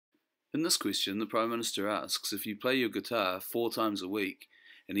In this question, the Prime Minister asks, if you play your guitar 4 times a week,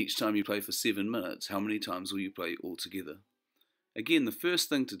 and each time you play for 7 minutes, how many times will you play altogether? Again, the first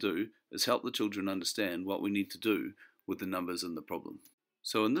thing to do is help the children understand what we need to do with the numbers in the problem.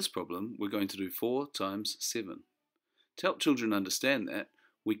 So in this problem, we're going to do 4 times 7. To help children understand that,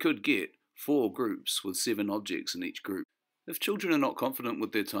 we could get 4 groups with 7 objects in each group. If children are not confident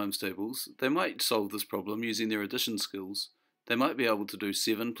with their times tables, they might solve this problem using their addition skills. They might be able to do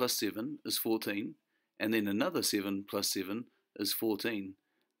 7 plus 7 is 14, and then another 7 plus 7 is 14.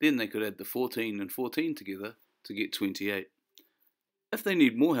 Then they could add the 14 and 14 together to get 28. If they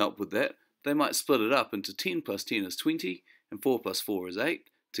need more help with that, they might split it up into 10 plus 10 is 20, and 4 plus 4 is 8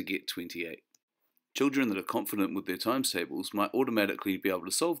 to get 28. Children that are confident with their times tables might automatically be able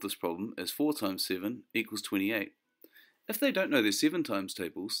to solve this problem as 4 times 7 equals 28. If they don't know their 7 times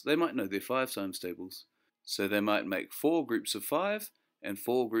tables, they might know their 5 times tables. So they might make 4 groups of 5 and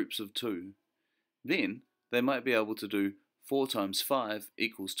 4 groups of 2. Then they might be able to do 4 times 5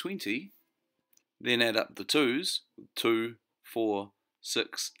 equals 20, then add up the 2's, 2, 4,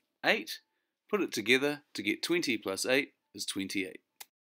 6, 8, put it together to get 20 plus 8 is 28.